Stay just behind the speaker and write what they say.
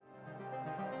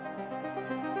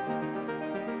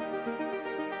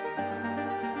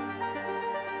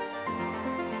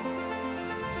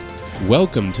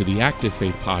Welcome to the Active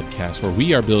Faith Podcast, where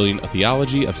we are building a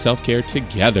theology of self-care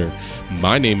together.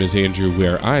 My name is Andrew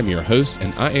Ware. I am your host,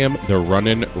 and I am the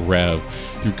Runnin' Rev.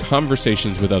 Through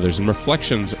conversations with others and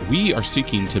reflections, we are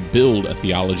seeking to build a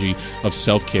theology of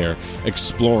self-care,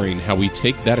 exploring how we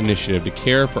take that initiative to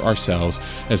care for ourselves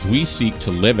as we seek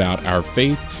to live out our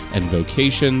faith and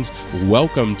vocations.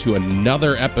 Welcome to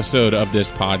another episode of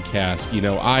this podcast. You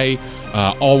know, I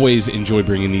always enjoy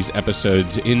bringing these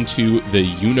episodes into the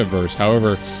universe.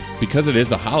 However, because it is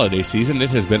the holiday season, it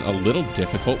has been a little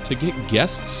difficult to get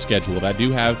guests scheduled. I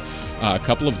do have a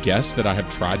couple of guests that I have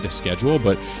tried to schedule,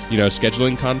 but, you know,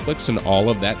 scheduling conflicts and all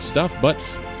of that stuff. But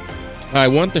I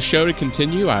want the show to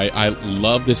continue. I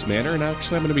love this manner, and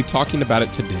actually I'm going to be talking about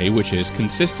it today, which is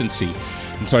consistency.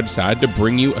 And so I decided to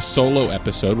bring you a solo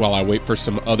episode while I wait for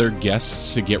some other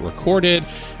guests to get recorded,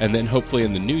 and then hopefully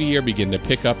in the new year begin to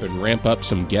pick up and ramp up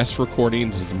some guest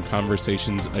recordings and some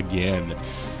conversations again.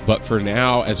 But for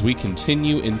now, as we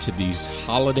continue into these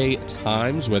holiday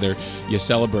times, whether you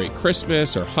celebrate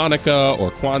Christmas or Hanukkah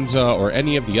or Kwanzaa or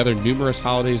any of the other numerous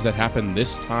holidays that happen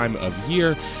this time of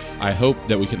year, I hope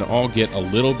that we can all get a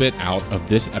little bit out of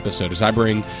this episode as I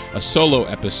bring a solo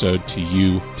episode to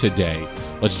you today.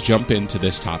 Let's jump into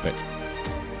this topic.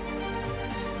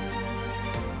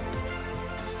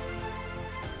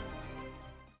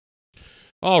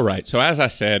 All right, so as I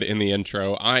said in the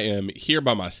intro, I am here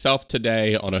by myself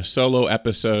today on a solo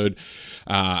episode,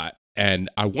 and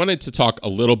I wanted to talk a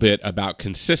little bit about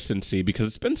consistency because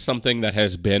it's been something that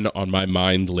has been on my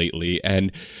mind lately,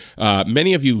 and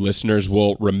many of you listeners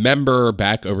will remember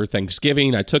back over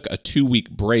Thanksgiving, I took a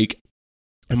 2-week break.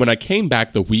 And when I came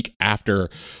back the week after,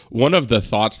 one of the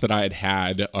thoughts that I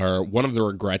had, or one of the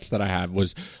regrets that I had,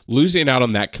 was losing out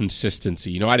on that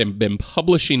consistency. You know, I'd been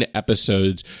publishing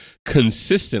episodes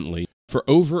consistently for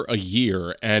over a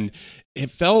year, and it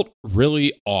felt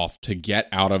really off to get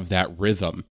out of that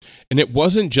rhythm. And it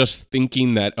wasn't just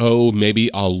thinking that, oh,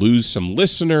 maybe I'll lose some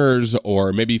listeners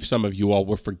or maybe some of you all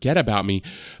will forget about me,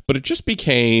 but it just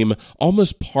became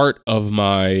almost part of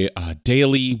my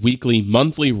daily, weekly,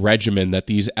 monthly regimen that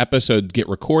these episodes get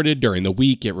recorded during the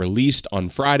week, get released on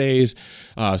Fridays.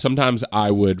 Sometimes I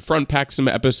would front pack some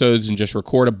episodes and just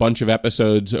record a bunch of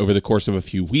episodes over the course of a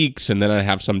few weeks, and then I'd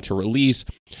have some to release.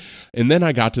 And then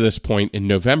I got to this point in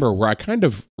November where I kind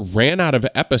of ran out of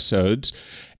episodes,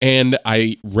 and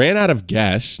I ran out of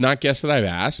guests, not guests that I've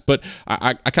asked, but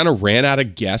I kind of ran out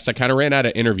of guests. I kind of ran out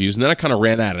of interviews, and then I kind of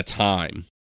ran out of time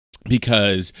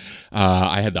because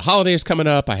I had the holidays coming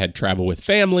up. I had travel with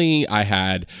family. I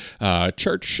had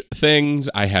church things.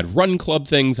 I had run club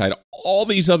things. I had all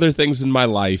these other things in my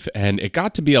life, and it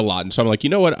got to be a lot. And so I'm like, you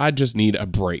know what? I just need a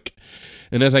break.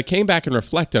 And as I came back and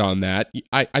reflected on that,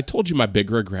 I told you my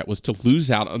big regret was to lose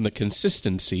out on the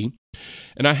consistency.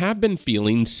 And I have been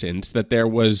feeling since that there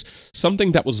was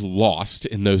something that was lost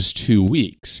in those 2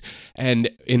 weeks. And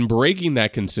in breaking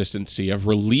that consistency of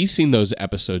releasing those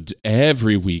episodes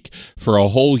every week for a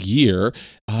whole year,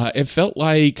 it felt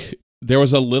like there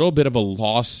was a little bit of a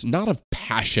loss, not of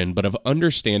passion, but of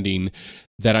understanding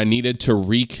that I needed to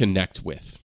reconnect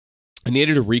with. I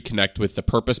needed to reconnect with the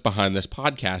purpose behind this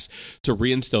podcast to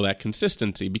reinstill that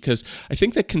consistency, because I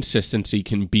think that consistency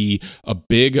can be a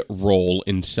big role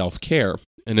in self-care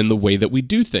and in the way that we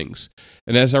do things.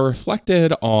 And as I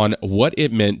reflected on what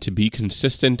it meant to be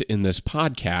consistent in this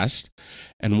podcast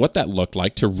and what that looked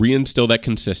like to reinstill that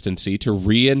consistency, to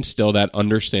reinstill that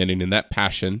understanding and that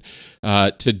passion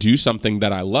to do something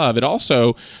that I love, it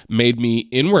also made me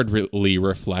inwardly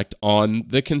reflect on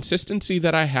the consistency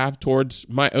that I have towards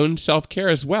my own self-care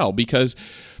as well, because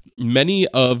many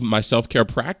of my self-care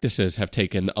practices have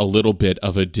taken a little bit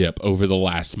of a dip over the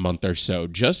last month or so,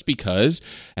 just because,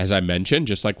 as I mentioned,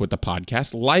 just like with the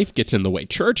podcast, life gets in the way,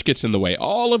 church gets in the way,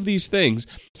 all of these things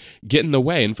get in the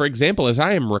way. And for example, as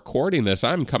I am recording this,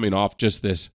 I'm coming off just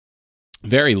this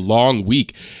very long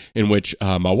week in which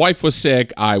my wife was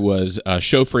sick. I was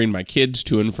chauffeuring my kids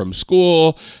to and from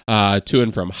school, to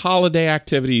and from holiday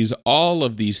activities, all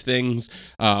of these things,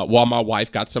 while my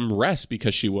wife got some rest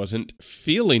because she wasn't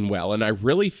feeling well. And I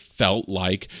really felt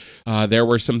like there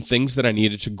were some things that I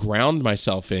needed to ground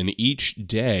myself in each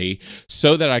day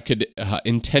so that I could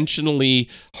intentionally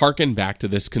hearken back to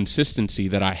this consistency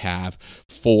that I have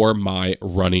for my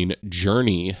running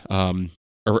journey.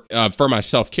 for my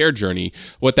self-care journey,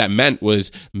 what that meant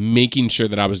was making sure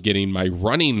that I was getting my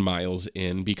running miles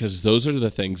in, because those are the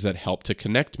things that help to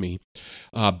connect me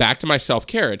back to my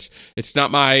self-care. It's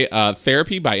not my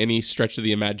therapy by any stretch of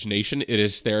the imagination. It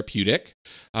is therapeutic.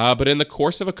 But in the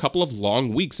course of a couple of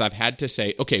long weeks, I've had to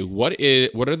say, okay, what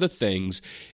are the things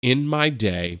in my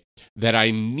day that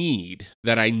I need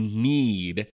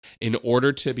in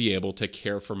order to be able to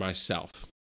care for myself?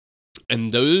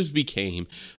 And those became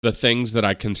the things that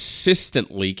I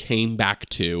consistently came back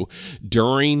to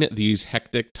during these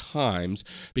hectic times,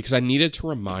 because I needed to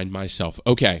remind myself,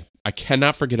 okay, I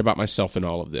cannot forget about myself in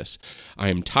all of this. I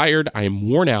am tired. I am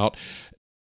worn out.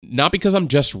 Not because I'm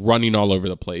just running all over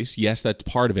the place. Yes, that's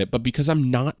part of it, but because I'm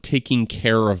not taking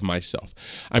care of myself.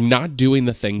 I'm not doing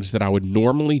the things that I would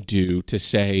normally do to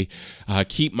say,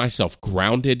 keep myself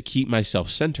grounded, keep myself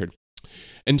centered.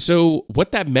 And so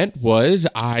what that meant was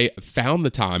I found the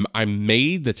time, I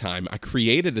made the time, I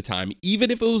created the time,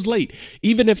 even if it was late,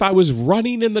 even if I was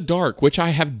running in the dark, which I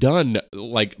have done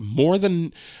like more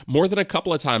than a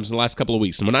couple of times in the last couple of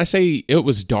weeks. And when I say it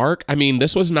was dark, I mean,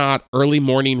 this was not early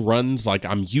morning runs like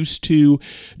I'm used to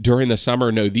during the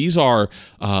summer. No, these are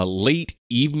late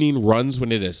evening runs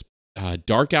when it is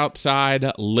dark outside,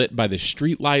 lit by the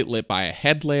street light, lit by a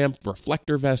headlamp,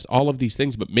 reflector vest, all of these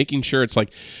things, but making sure it's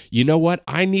like, you know what,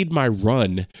 I need my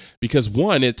run, because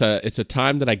one, it's a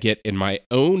time that I get in my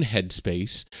own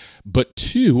headspace, but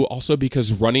two, also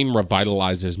because running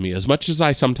revitalizes me. As much as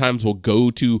I sometimes will go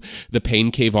to the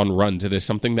pain cave on runs, it is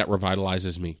something that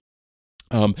revitalizes me.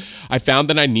 I found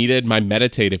that I needed my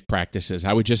meditative practices.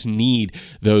 I would just need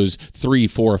those 3,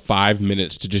 4, 5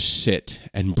 minutes to just sit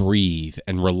and breathe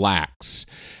and relax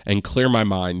and clear my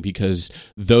mind, because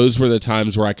those were the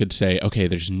times where I could say, okay,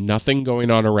 there's nothing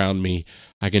going on around me.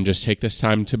 I can just take this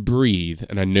time to breathe,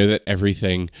 and I know that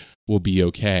everything will be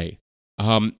okay.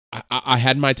 I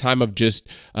had my time of just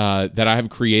that I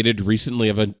have created recently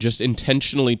of just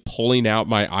intentionally pulling out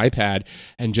my iPad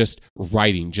and just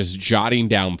writing, just jotting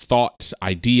down thoughts,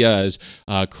 ideas,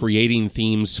 creating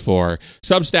themes for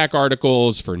Substack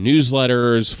articles, for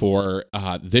newsletters, for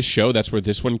this show. That's where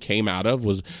this one came out of.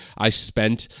 Was I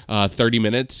spent 30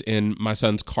 minutes in my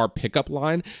son's car pickup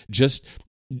line just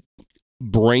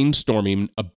brainstorming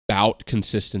about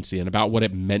consistency and about what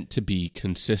it meant to be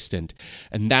consistent.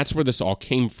 And that's where this all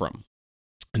came from.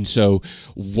 And so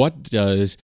what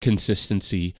does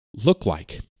consistency look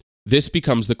like? This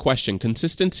becomes the question.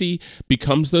 Consistency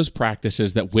becomes those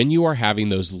practices that when you are having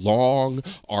those long,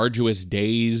 arduous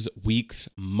days, weeks,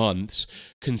 months,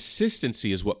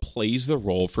 consistency is what plays the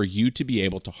role for you to be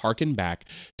able to hearken back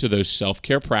to those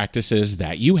self-care practices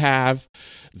that you have,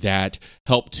 that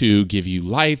help to give you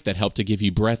life, that help to give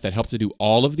you breath, that help to do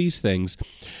all of these things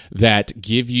that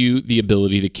give you the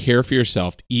ability to care for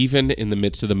yourself even in the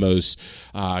midst of the most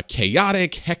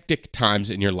chaotic, hectic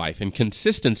times in your life. And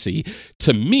consistency,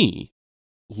 to me,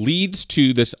 leads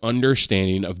to this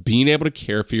understanding of being able to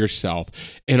care for yourself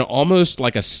in almost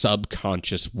like a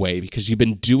subconscious way, because you've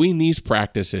been doing these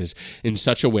practices in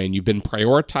such a way, and you've been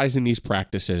prioritizing these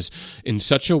practices in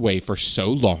such a way for so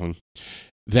long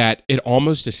that it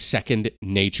almost is second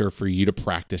nature for you to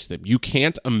practice them. You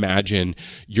can't imagine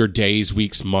your days,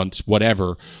 weeks, months,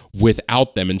 whatever,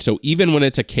 without them. And so even when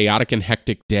it's a chaotic and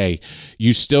hectic day,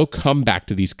 you still come back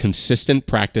to these consistent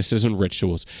practices and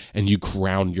rituals, and you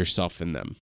ground yourself in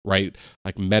them, right?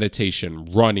 Like meditation,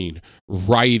 running,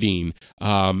 writing,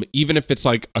 even if it's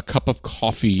like a cup of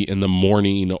coffee in the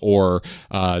morning or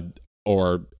a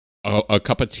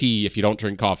cup of tea if you don't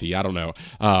drink coffee. I don't know.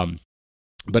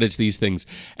 But it's these things.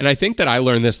 And I think that I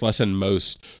learned this lesson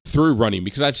most through running,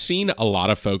 because I've seen a lot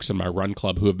of folks in my run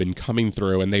club who have been coming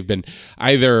through and they've been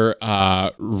either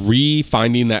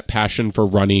re-finding that passion for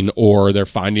running, or they're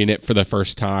finding it for the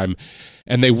first time.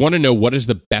 And they want to know, what is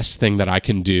the best thing that I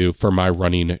can do for my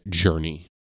running journey?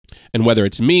 And whether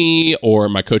it's me or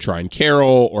my coach Ryan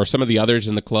Carroll or some of the others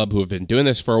in the club who have been doing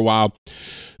this for a while,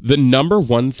 the number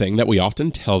one thing that we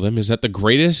often tell them is that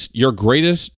your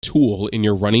greatest tool in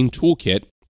your running toolkit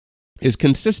is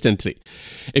consistency.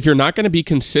 If you're not going to be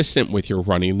consistent with your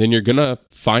running, then you're going to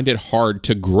find it hard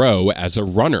to grow as a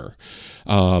runner.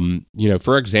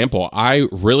 For example, I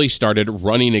really started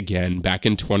running again back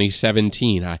in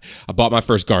 2017. I bought my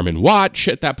first Garmin watch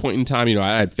at that point in time.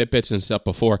 I had Fitbits and stuff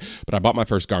before, but I bought my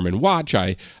first Garmin watch.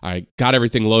 I got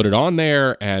everything loaded on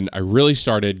there, and I really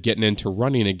started getting into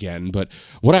running again. But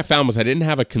what I found was I didn't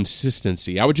have a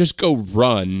consistency. I would just go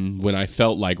run when I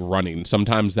felt like running.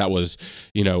 Sometimes that was,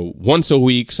 once a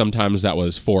week. Sometimes that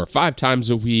was 4 or 5 times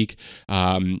a week.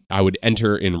 I would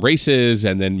enter in races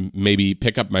and then maybe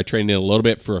pick up my training a little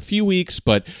bit for a few weeks,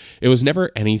 but it was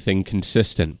never anything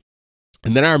consistent.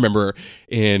 And then I remember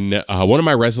in one of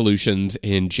my resolutions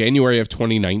in January of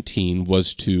 2019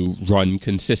 was to run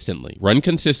consistently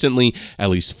at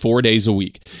least 4 days a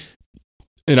week.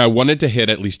 And I wanted to hit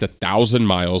at least 1,000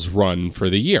 miles run for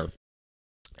the year.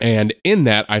 And in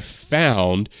that, I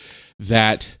found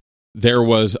that there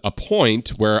was a point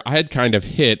where I had kind of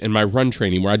hit in my run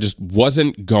training where I just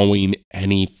wasn't going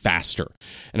any faster.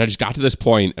 And I just got to this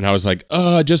point and I was like,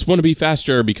 I just want to be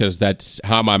faster because that's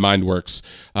how my mind works.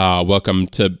 Welcome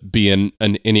to being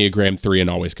an Enneagram 3 and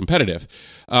always competitive.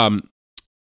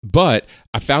 But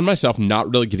I found myself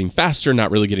not really getting faster,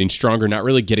 not really getting stronger, not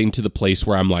really getting to the place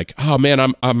where I'm like, oh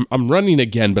man, I'm running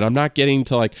again, but I'm not getting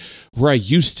to like where I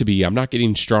used to be. I'm not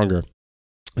getting stronger.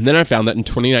 And then I found that in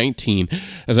 2019,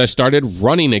 as I started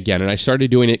running again and I started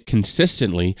doing it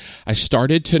consistently, I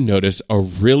started to notice a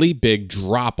really big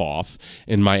drop off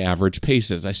in my average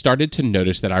paces. I started to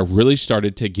notice that I really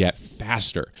started to get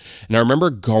faster. And I remember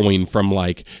going from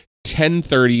like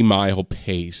 10-30 mile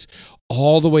pace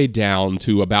all the way down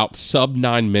to about sub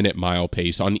 9-minute mile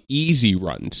pace on easy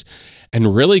runs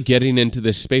and really getting into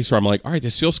this space where I'm like, all right,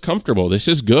 this feels comfortable. This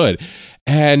is good.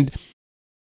 And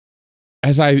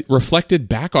as I reflected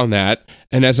back on that,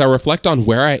 and as I reflect on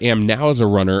where I am now as a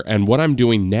runner and what I'm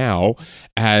doing now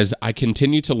as I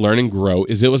continue to learn and grow,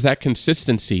 is it was that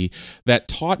consistency that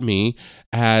taught me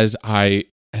as I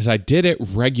did it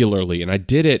regularly, and I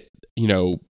did it,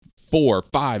 4,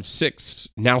 5, 6,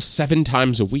 now 7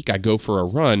 times a week I go for a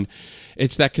run.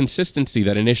 It's that consistency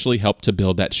that initially helped to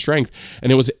build that strength. And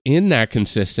it was in that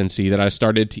consistency that I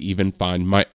started to even find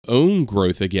my own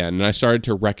growth again. And I started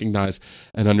to recognize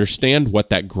and understand what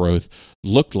that growth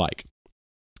looked like.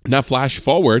 Now, flash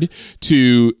forward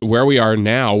to where we are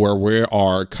now, where we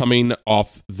are coming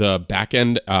off the back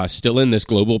end, still in this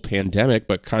global pandemic,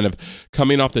 but kind of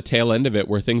coming off the tail end of it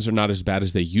where things are not as bad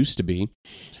as they used to be.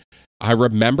 I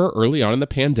remember early on in the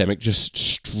pandemic just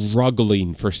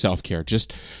struggling for self-care,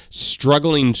 just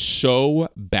struggling so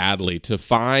badly to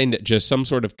find just some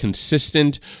sort of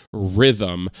consistent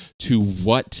rhythm to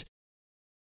what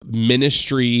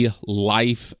ministry,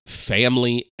 life,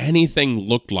 family, anything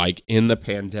looked like in the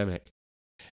pandemic.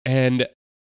 And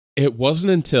it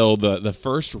wasn't until the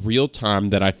first real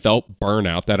time that I felt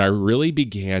burnout that I really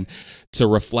began to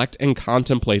reflect and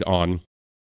contemplate on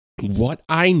what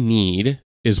I need.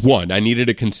 Is one, I needed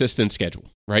a consistent schedule,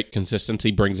 right? Consistency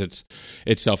brings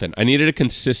itself in. I needed a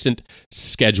consistent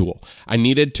schedule. I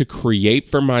needed to create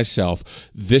for myself,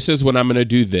 this is when I'm going to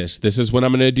do this. This is when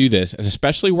I'm going to do this. And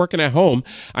especially working at home,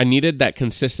 I needed that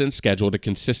consistent schedule to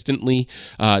consistently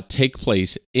take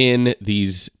place in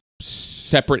these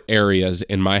separate areas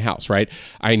in my house, right?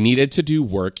 I needed to do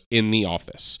work in the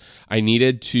office. I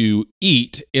needed to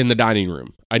eat in the dining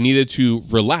room. I needed to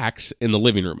relax in the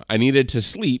living room. I needed to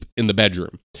sleep in the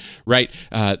bedroom, right?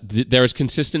 There was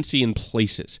consistency in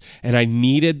places, and I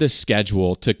needed the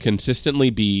schedule to consistently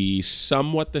be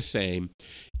somewhat the same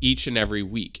each and every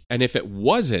week. And if it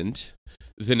wasn't,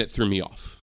 then it threw me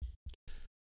off.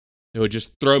 It would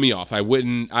just throw me off. I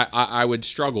would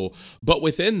struggle. But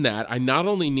within that, I not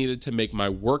only needed to make my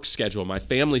work schedule, my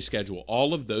family schedule,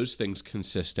 all of those things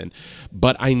consistent,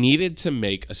 but I needed to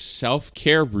make a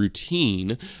self-care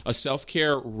routine, a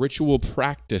self-care ritual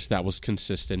practice that was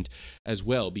consistent as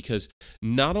well. Because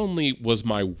not only was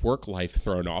my work life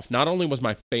thrown off, not only was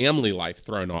my family life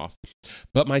thrown off,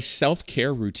 but my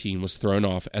self-care routine was thrown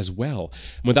off as well.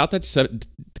 And without that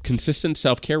consistent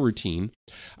self-care routine,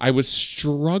 I was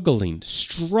struggling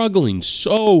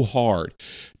so hard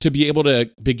to be able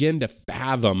to begin to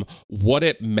fathom what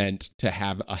it meant to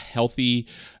have a healthy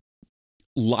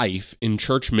life in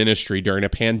church ministry during a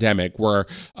pandemic where,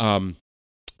 at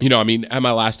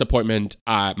my last appointment,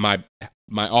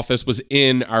 my office was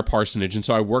in our parsonage, and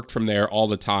so I worked from there all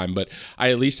the time, but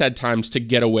I at least had times to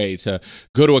get away, to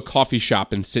go to a coffee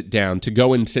shop and sit down, to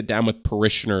go and sit down with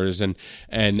parishioners and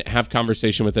have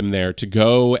conversation with them there, to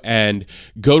go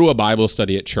to a Bible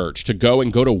study at church, to go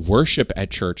to worship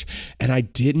at church, and I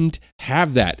didn't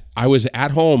have that. I was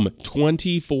at home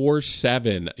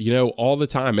 24/7, all the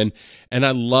time, and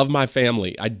I love my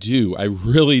family. I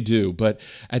really do, but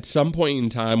at some point in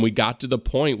time, we got to the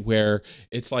point where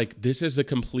it's like, this is a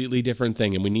completely different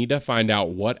thing, and we need to find out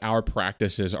what our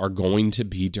practices are going to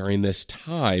be during this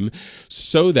time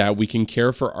so that we can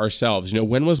care for ourselves.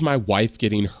 When was my wife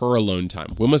getting her alone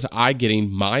time? When was I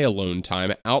getting my alone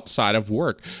time outside of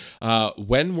work?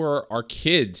 When were our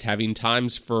kids having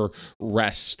times for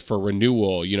rest, for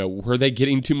renewal? Were they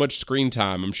getting too much screen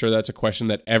time? I'm sure that's a question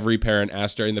that every parent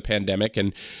asked during the pandemic,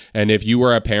 and if you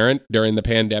were a parent during the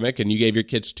pandemic and you gave your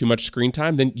kids too much screen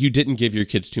time, then you didn't give your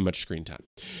kids too much screen time.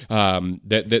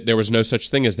 That there was no such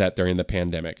thing as that during the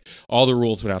pandemic. All the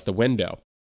rules went out the window.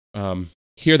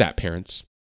 Hear that, parents.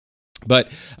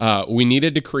 But we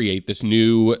needed to create this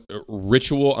new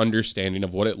ritual understanding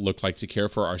of what it looked like to care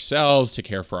for ourselves, to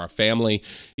care for our family,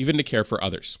 even to care for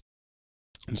others.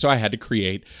 And so I had to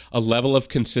create a level of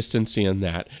consistency in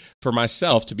that for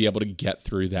myself to be able to get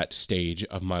through that stage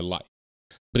of my life.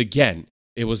 But again,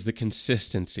 it was the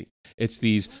consistency. It's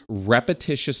these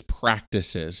repetitious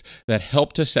practices that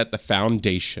help to set the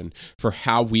foundation for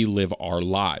how we live our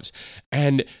lives.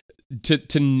 And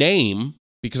to name,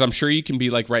 because I'm sure you can be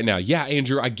like right now, yeah,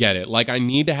 Andrew, I get it. Like, I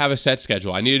need to have a set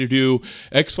schedule. I need to do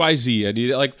X, Y, Z. I need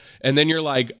to and then you're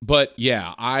like, but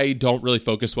yeah, I don't really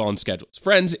focus well on schedules.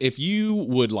 Friends, if you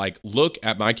would look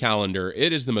at my calendar,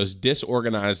 it is the most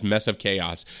disorganized mess of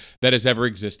chaos that has ever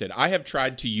existed. I have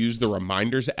tried to use the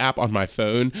reminders app on my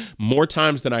phone more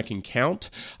times than I can count.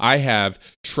 I have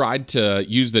tried to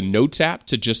use the notes app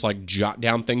to just jot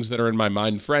down things that are in my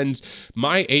mind. Friends,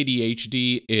 my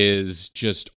ADHD is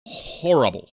just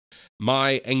horrible.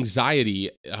 My anxiety,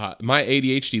 my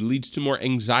ADHD leads to more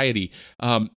anxiety.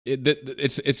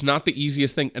 It's not the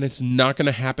easiest thing, and it's not going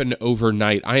to happen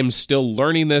overnight. I am still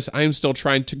learning this. I am still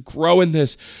trying to grow in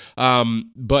this.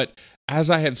 But as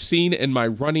I have seen in my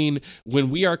running, when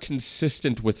we are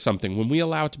consistent with something, when we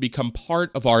allow it to become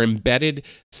part of our embedded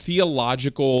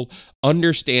theological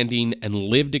understanding and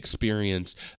lived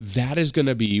experience, that is going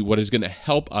to be what is going to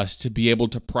help us to be able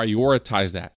to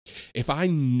prioritize that. If I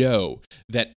know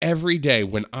that every day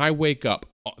when I wake up,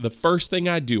 the first thing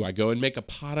I do, I go and make a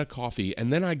pot of coffee,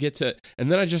 and then I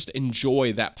just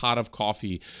enjoy that pot of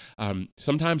coffee.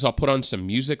 Sometimes I'll put on some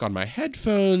music on my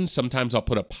headphones. Sometimes I'll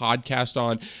put a podcast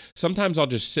on. Sometimes I'll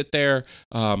just sit there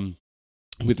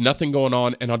with nothing going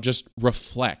on, and I'll just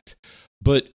reflect.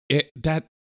 But that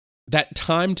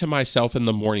time to myself in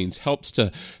the mornings helps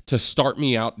to start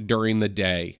me out during the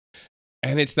day.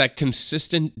 And it's that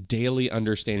consistent daily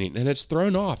understanding, and it's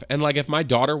thrown off. And if my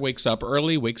daughter wakes up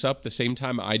the same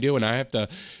time I do, and I have to,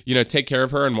 take care of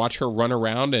her and watch her run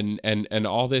around and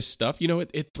all this stuff,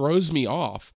 it throws me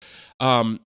off.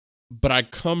 But I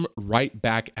come right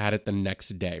back at it the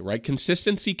next day, right?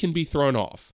 Consistency can be thrown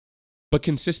off, but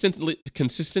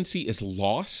consistency is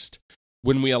lost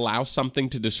when we allow something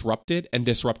to disrupt it and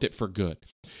disrupt it for good.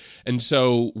 And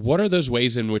so what are those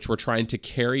ways in which we're trying to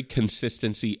carry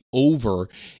consistency over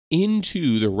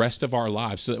into the rest of our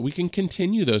lives so that we can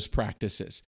continue those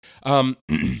practices?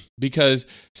 Because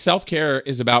self-care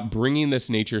is about bringing this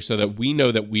nature so that we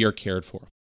know that we are cared for.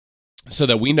 So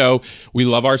that we know we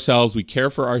love ourselves, we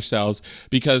care for ourselves,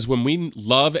 because when we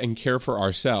love and care for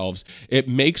ourselves, it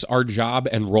makes our job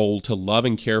and role to love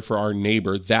and care for our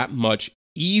neighbor that much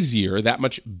easier, that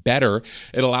much better.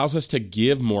 It allows us to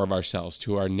give more of ourselves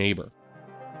to our neighbor.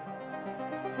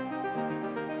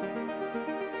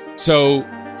 So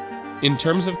in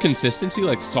terms of consistency,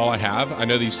 that's all I have. I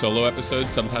know these solo episodes,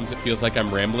 sometimes it feels like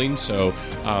I'm rambling, so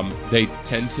they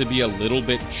tend to be a little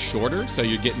bit shorter. So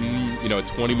you're getting, a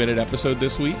 20-minute episode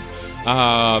this week,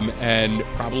 and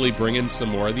probably bring in some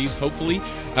more of these. Hopefully,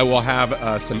 I will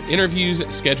have some interviews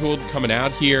scheduled coming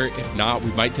out here. If not,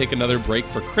 we might take another break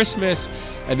for Christmas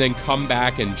and then come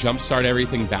back and jumpstart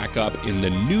everything back up in the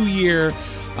new year.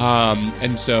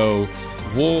 And so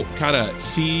we'll kind of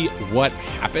see what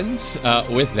happens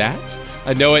with that.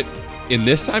 I know it in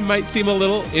this time might seem a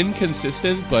little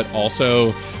inconsistent, but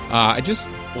also I just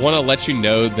want to let you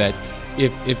know that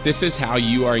if this is how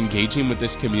you are engaging with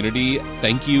this community,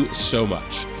 thank you so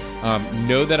much.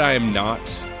 Know that I am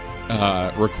not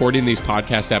recording these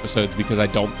podcast episodes because I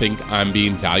don't think I'm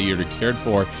being valued or cared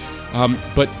for.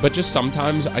 But just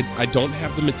sometimes I don't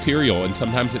have the material, and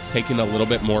sometimes it's taking a little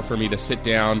bit more for me to sit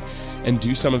down and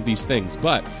do some of these things.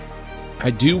 But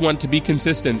I do want to be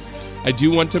consistent. I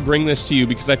do want to bring this to you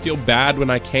because I feel bad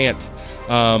when I can't.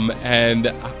 And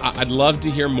I'd love to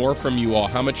hear more from you all,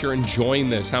 how much you're enjoying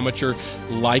this, how much you're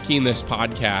liking this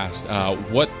podcast,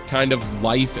 what kind of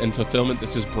life and fulfillment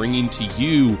this is bringing to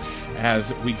you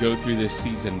as we go through this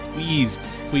season. Please,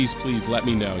 please, please let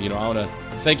me know. I want to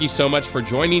thank you so much for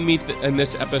joining me in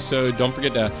this episode. Don't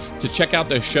forget to check out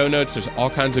the show notes. There's all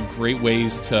kinds of great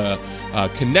ways to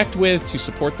connect with, to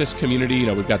support this community.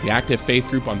 We've got the Active Faith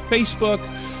Group on Facebook.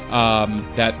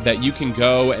 That you can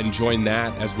go and join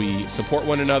that as we support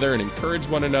one another and encourage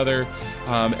one another.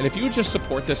 And if you would just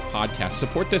support this podcast,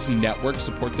 support this network,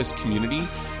 support this community,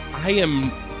 I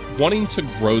am wanting to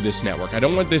grow this network. I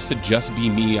don't want this to just be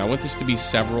me. I want this to be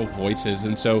several voices.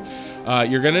 And so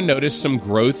you're going to notice some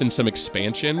growth and some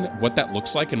expansion. What that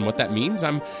looks like and what that means,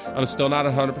 I'm still not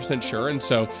 100% sure. And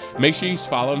so make sure you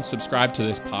follow and subscribe to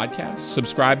this podcast.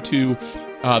 Subscribe to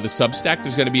the Substack.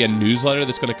 There's going to be a newsletter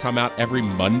that's going to come out every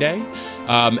Monday,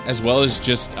 as well as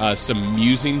just some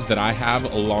musings that I have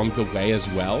along the way as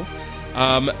well.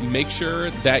 Make sure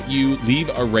that you leave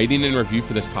a rating and review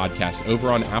for this podcast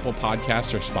over on Apple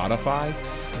Podcasts or Spotify.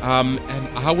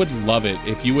 And I would love it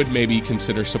if you would maybe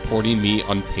consider supporting me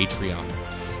on Patreon.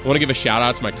 I want to give a shout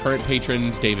out to my current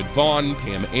patrons, David Vaughn,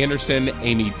 Pam Anderson,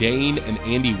 Amy Dane, and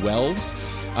Andy Wells.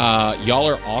 Y'all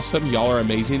are awesome. Y'all are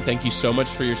amazing. Thank you so much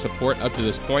for your support up to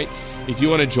this point. If you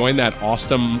want to join that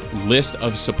awesome list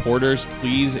of supporters,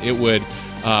 please, it would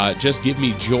just give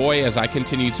me joy as I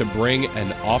continue to bring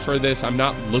and offer this. I'm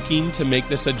not looking to make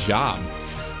this a job.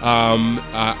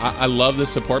 I love the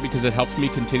support because it helps me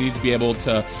continue to be able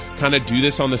to kind of do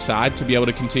this on the side, to be able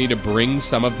to continue to bring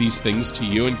some of these things to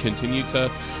you and continue to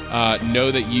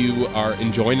know that you are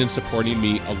enjoying and supporting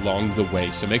me along the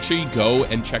way. So make sure you go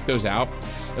and check those out.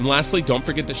 And lastly, don't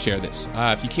forget to share this.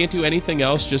 If you can't do anything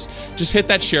else, just hit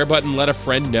that share button, let a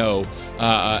friend know,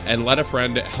 and let a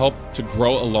friend help to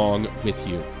grow along with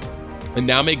you. And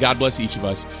now may God bless each of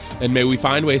us, and may we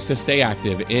find ways to stay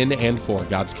active in and for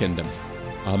God's kingdom.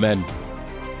 Amen.